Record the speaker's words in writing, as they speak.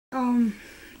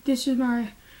This is my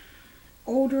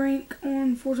old rank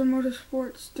on Forza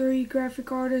Motorsports 3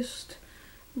 graphic artist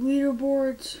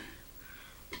leaderboards.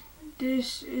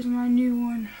 This is my new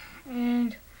one,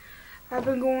 and I've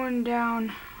been going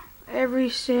down ever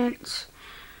since.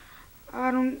 I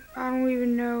don't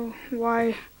even know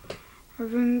why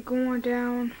I've been going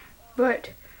down,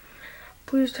 but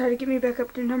please try to get me back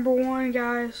up to #1,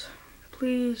 guys.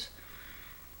 Please.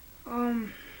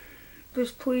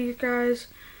 Just please, guys.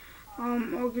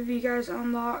 I'll give you guys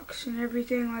unlocks and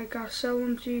everything. Like, I sell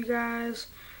them to you guys.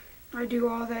 I do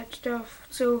all that stuff.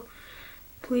 So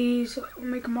please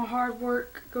make my hard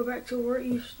work go back to where it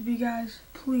used to be, guys.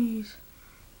 Please.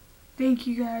 Thank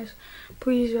you, guys.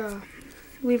 Please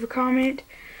leave a comment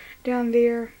down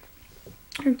there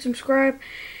and subscribe.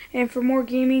 And for more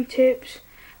gaming tips,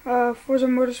 Forza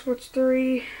Motorsports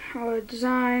 3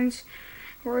 designs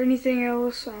or anything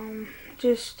else,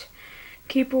 just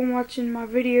keep on watching my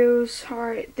videos.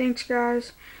 Alright, thanks,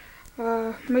 guys.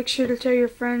 Make sure to tell your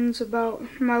friends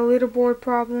about my leaderboard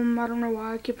problem. I don't know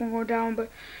why I keep on going down, but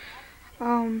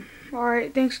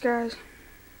alright, thanks, guys.